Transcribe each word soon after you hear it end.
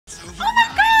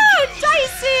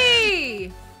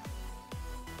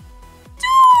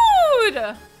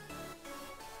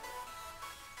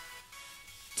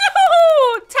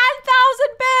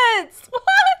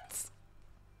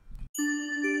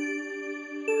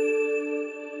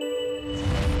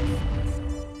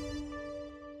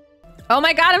Oh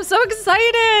my God, I'm so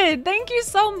excited. Thank you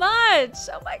so much.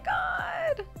 Oh my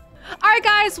God. All right,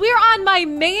 guys, we are on my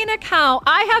main account.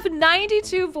 I have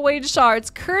 92 void shards,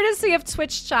 courtesy of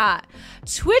Twitch chat.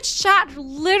 Twitch chat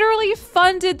literally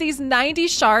funded these 90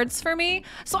 shards for me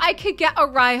so I could get a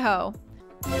Riho.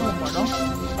 Oh my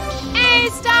God. Hey,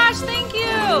 Stash, thank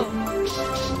you.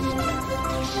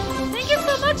 Thank you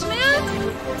so much,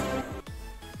 man.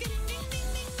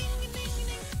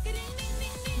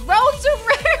 Road to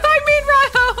Riho, I mean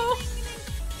Riho.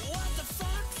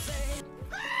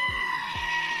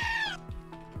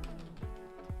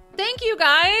 Thank you,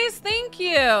 guys. Thank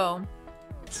you. Oh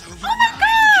my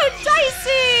God,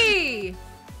 Dicey!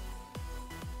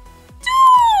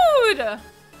 Dude! Dude!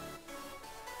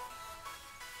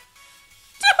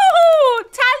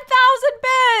 10,000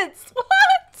 bits!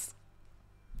 What?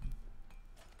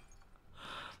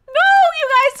 No, you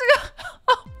guys are...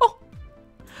 Oh.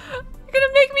 You're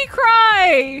gonna make me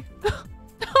cry. No.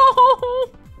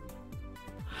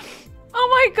 Oh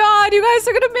my God, you guys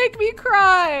are gonna make me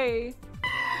cry.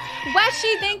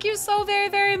 Weshi, thank you so very,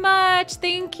 very much.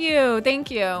 Thank you.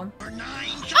 Thank you. Oh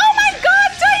my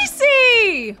God,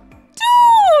 Dicey!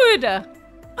 Dude!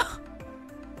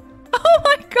 Oh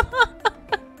my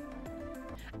God.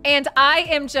 And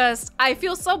I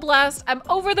feel so blessed. I'm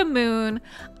over the moon.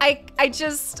 I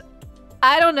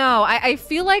don't know. I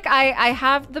feel like I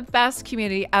have the best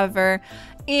community ever.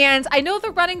 And I know the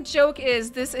running joke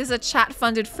is this is a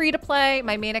chat-funded free-to-play,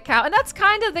 my main account, and that's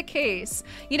kind of the case.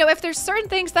 You know, if there's certain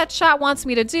things that chat wants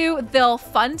me to do, they'll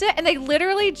fund it, and they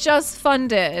literally just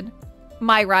funded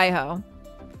my Riho.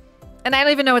 And I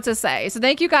don't even know what to say. So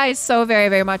thank you guys so very,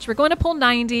 very much. We're going to pull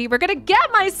 90. We're going to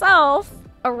get myself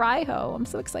a Riho. I'm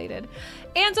so excited.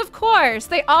 And of course,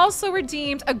 they also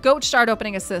redeemed a goat shard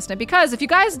opening assistant because if you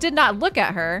guys did not look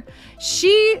at her,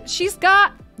 she's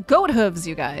got goat hooves,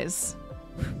 you guys.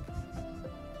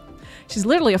 She's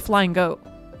literally a flying goat.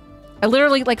 A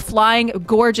literally like flying,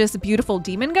 gorgeous, beautiful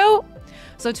demon goat.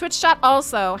 So Twitch chat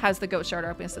also has the goat shard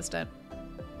opening assistant.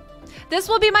 This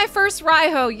will be my first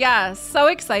Riho. Yes, so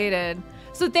excited.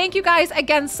 So thank you guys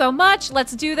again so much.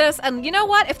 Let's do this. And you know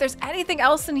what? If there's anything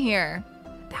else in here,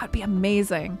 that would be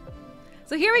amazing.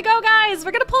 So here we go, guys.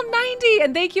 We're gonna pull 90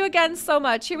 and thank you again so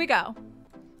much. Here we go. All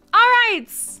right.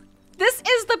 This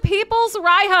is the People's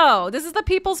Riho. This is the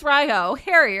People's Riho.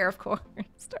 Harrier, of course.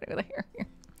 Starting with a Harrier.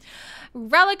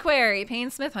 Reliquary,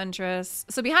 Painsmith Huntress.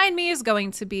 So behind me is going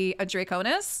to be a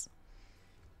Draconis.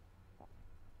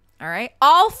 All right.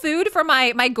 All food for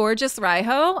my gorgeous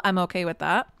Riho. I'm okay with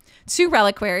that. 2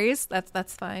 reliquaries.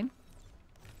 That's fine.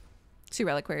 2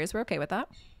 reliquaries. We're okay with that.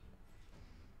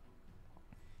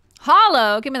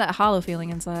 Hollow. Give me that hollow feeling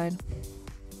inside.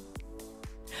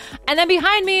 And then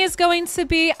behind me is going to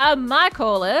be a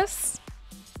Mycolis.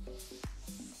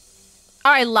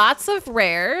 All right, lots of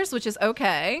rares, which is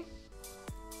okay.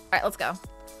 All right, let's go.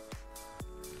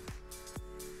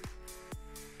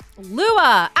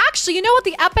 Lua. Actually, you know what?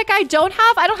 The epic I don't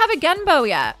have a Genbo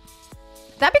yet.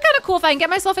 That'd be kind of cool if I can get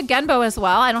myself a Genbo as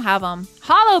well. I don't have them.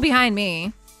 Hollow behind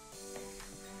me.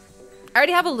 I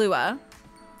already have a Lua.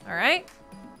 All right.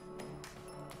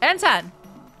 And 10.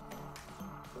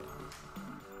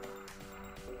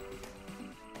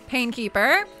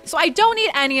 Painkeeper. So I don't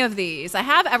need any of these. I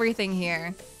have everything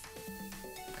here.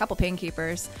 A couple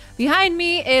Painkeepers. Behind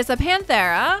me is a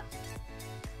Panthera.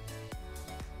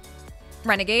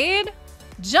 Renegade.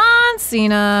 John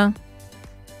Cena.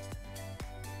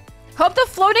 Hope the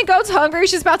floating goat's hungry.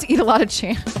 She's about to eat a lot of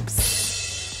champs.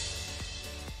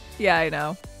 Yeah, I know.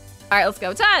 All right, let's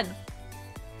go. 10. All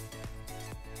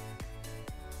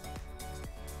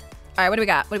right, what do we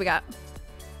got? What do we got?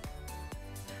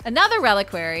 Another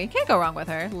reliquary. Can't go wrong with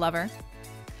her. Love her.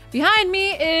 Behind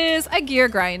me is a gear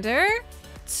grinder.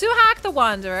 Suhak the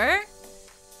Wanderer.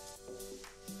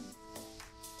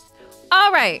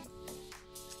 All right.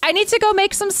 I need to go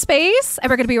make some space and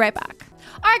we're gonna be right back.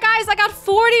 All right, guys, I got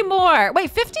 40 more.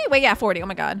 Wait, 50? Wait, yeah, 40. Oh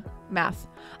my God, math.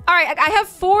 All right, I have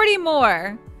 40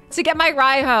 more to get my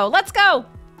Riho. Let's go.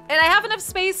 And I have enough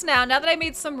space now that I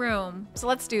made some room. So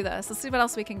let's do this. Let's see what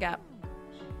else we can get.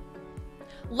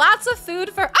 Lots of food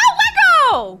for, oh,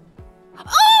 Lego!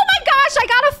 Oh my gosh, I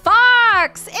got a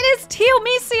fox. It is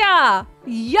Teomesia.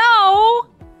 Yo,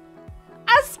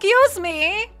 excuse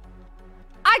me.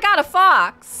 I got a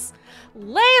fox.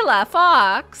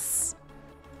 LeilaFox.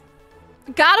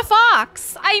 Got a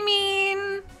fox. I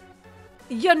mean,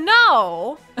 you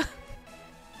know.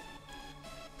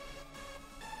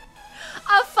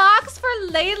 A fox for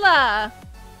Leila.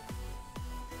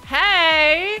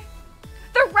 Hey.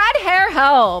 The red hair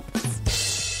helps.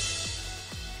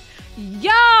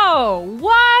 Yo,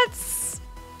 what?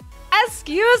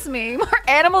 excuse me. More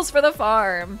animals for the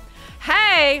farm.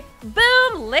 Hey,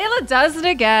 boom, Leila does it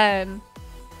again.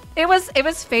 It was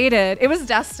fated. It was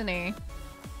destiny.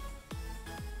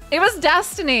 It was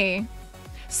destiny.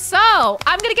 So,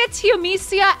 I'm gonna get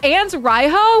Teomesia and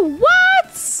Riho.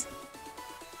 What?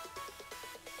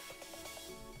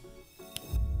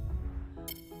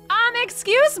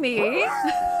 Excuse me.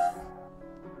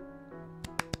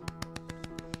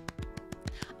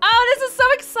 Oh, this is so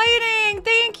exciting.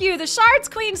 Thank you. The Shards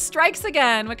Queen strikes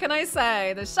again. What can I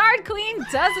say? The Shard Queen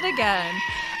does it again.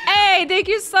 Hey, thank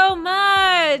you so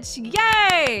much.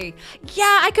 Yay.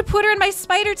 Yeah, I could put her in my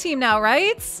spider team now,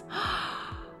 right?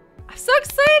 I'm so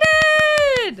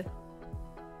excited.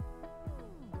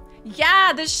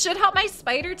 Yeah, this should help my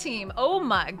spider team. Oh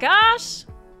my gosh.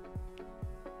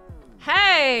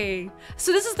 Hey,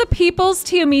 so this is the People's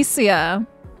Teomesia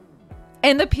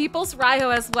and the People's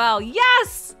Riho as well.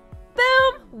 Yes,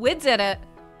 boom, we did it.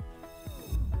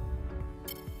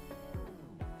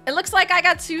 It looks like I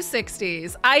got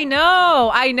 260s. I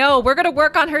know. We're gonna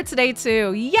work on her today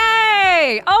too.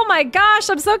 Yay! Oh my gosh,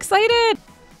 I'm so excited.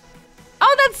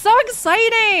 Oh, that's so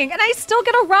exciting. And I still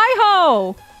get a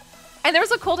Riho. And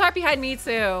there's a cold heart behind me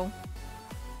too.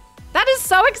 That is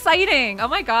so exciting. Oh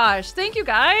my gosh. Thank you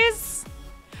guys.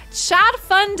 Chat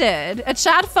funded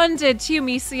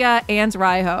Teomesia and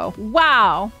Riho.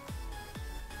 Wow.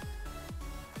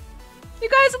 You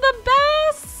guys are the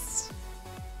best.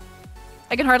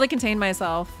 I can hardly contain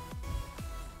myself.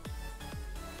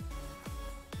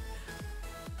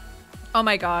 Oh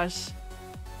my gosh.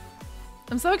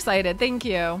 I'm so excited. Thank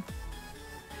you. All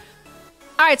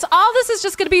right, so all this is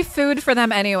just gonna be food for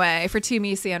them anyway, for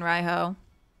Teomesia and Riho.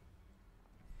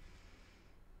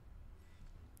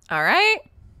 All right.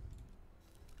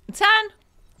 10.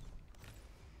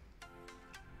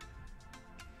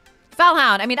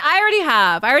 Fellhound. I mean,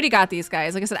 I already got these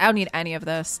guys. Like I said, I don't need any of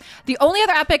this. The only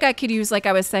other epic I could use, like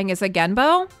I was saying, is a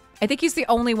Genbo. I think he's the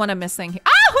only one I'm missing.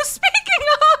 Ah, speaking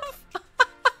of!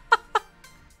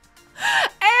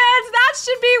 And that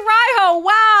should be Riho.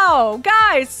 Wow.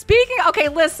 Guys, okay,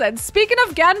 listen. Speaking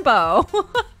of Genbo.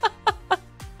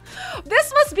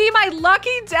 This must be my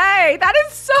lucky day. That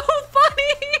is so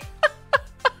funny.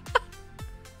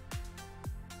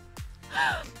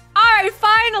 All right,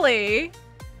 finally.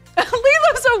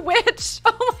 Leila's a witch.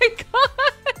 Oh my god.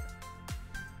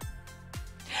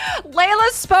 Leila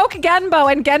spoke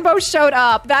Genbo and Genbo showed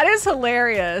up. That is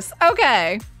hilarious.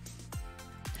 Okay.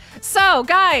 So,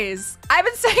 guys, I've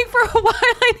been saying for a while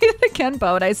I needed a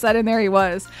Genbo, and I said, and there he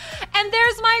was. And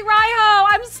there's my Riho.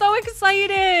 I'm so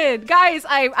excited. Guys,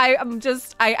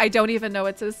 I don't even know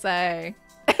what to say.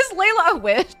 Is Leila a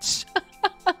witch?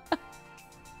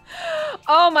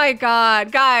 Oh my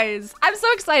god, guys, I'm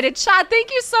so excited. Chat,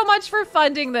 thank you so much for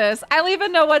funding this. I don't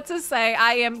even know what to say.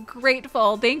 I am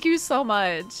grateful. Thank you so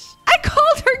much. I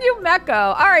called her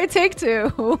Yumeko. All right, take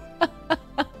 2.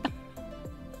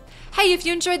 Hey, if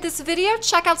you enjoyed this video,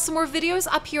 check out some more videos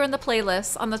up here in the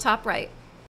playlist on the top right.